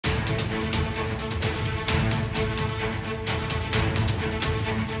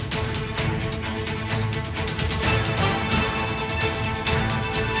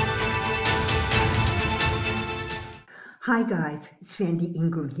Hi guys, Sandy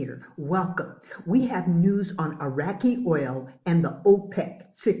Ingram here. Welcome. We have news on Iraqi oil and the OPEC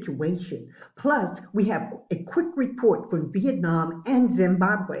situation. Plus, we have a quick report from Vietnam and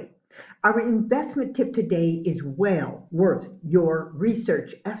Zimbabwe. Our investment tip today is well worth your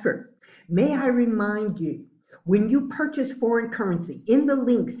research effort. May I remind you, when you purchase foreign currency in the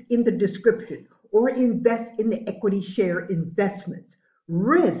links in the description or invest in the equity share investments,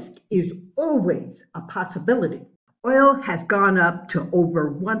 risk is always a possibility. Oil has gone up to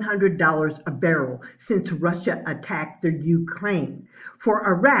over $100 a barrel since Russia attacked the Ukraine. For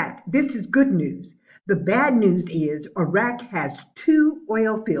Iraq, this is good news. The bad news is Iraq has 2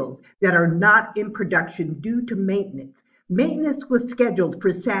 oil fields that are not in production due to maintenance. Maintenance was scheduled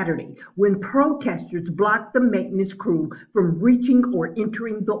for Saturday when protesters blocked the maintenance crew from reaching or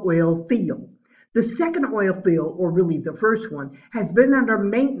entering the oil field. The second oil field, or really the first one, has been under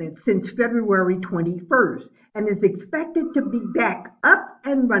maintenance since February 21st and is expected to be back up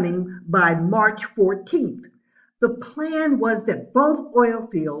and running by March 14th. The plan was that both oil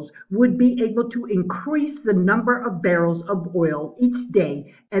fields would be able to increase the number of barrels of oil each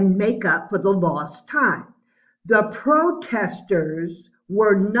day and make up for the lost time. The protesters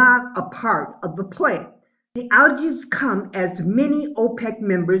were not a part of the plan. The outages come as many OPEC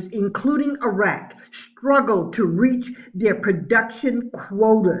members, including Iraq, struggle to reach their production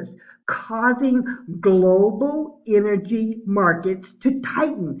quotas, causing global energy markets to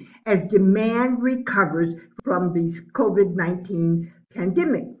tighten as demand recovers from the COVID-19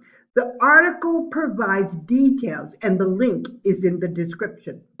 pandemic. The article provides details and the link is in the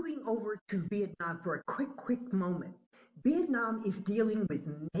description. Moving over to Vietnam for a quick moment. Vietnam is dealing with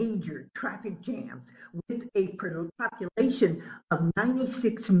major traffic jams with a population of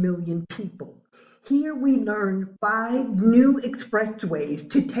 96 million people. Here we learn 5 new expressways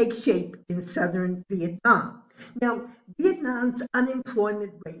to take shape in southern Vietnam. Now, Vietnam's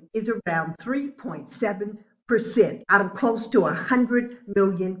unemployment rate is around 3.7% out of close to 100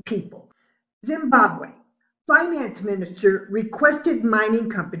 million people. Zimbabwe. Finance Minister requested mining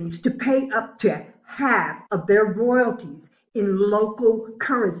companies to pay up to half of their royalties in local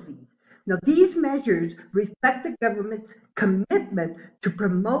currencies. Now, these measures reflect the government's commitment to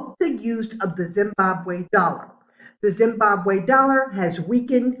promote the use of the Zimbabwe dollar. The Zimbabwe dollar has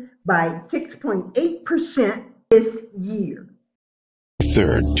weakened by 6.8% this year.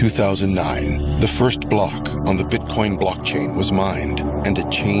 3rd, 2009, the first block on the Bitcoin blockchain was mined, and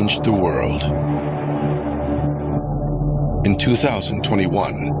it changed the world. In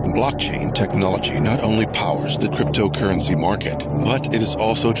 2021, blockchain technology not only powers the cryptocurrency market, but it is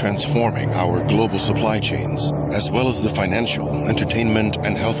also transforming our global supply chains, as well as the financial, entertainment,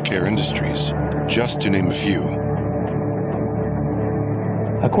 and healthcare industries, just to name a few.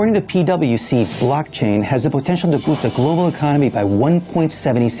 According to PwC, blockchain has the potential to boost the global economy by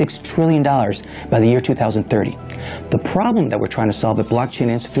 $1.76 trillion by the year 2030. The problem that we're trying to solve at Blockchain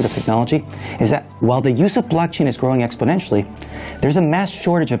Institute of Technology is that while the use of blockchain is growing exponentially, there's a mass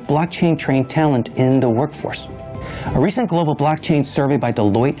shortage of blockchain-trained talent in the workforce. A recent global blockchain survey by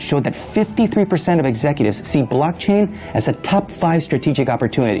Deloitte showed that 53% of executives see blockchain as a top 5 strategic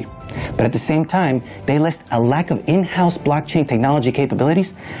opportunity. But at the same time, they list a lack of in-house blockchain technology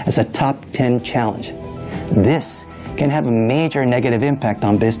capabilities as a top 10 challenge. This can have a major negative impact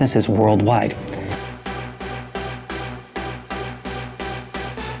on businesses worldwide.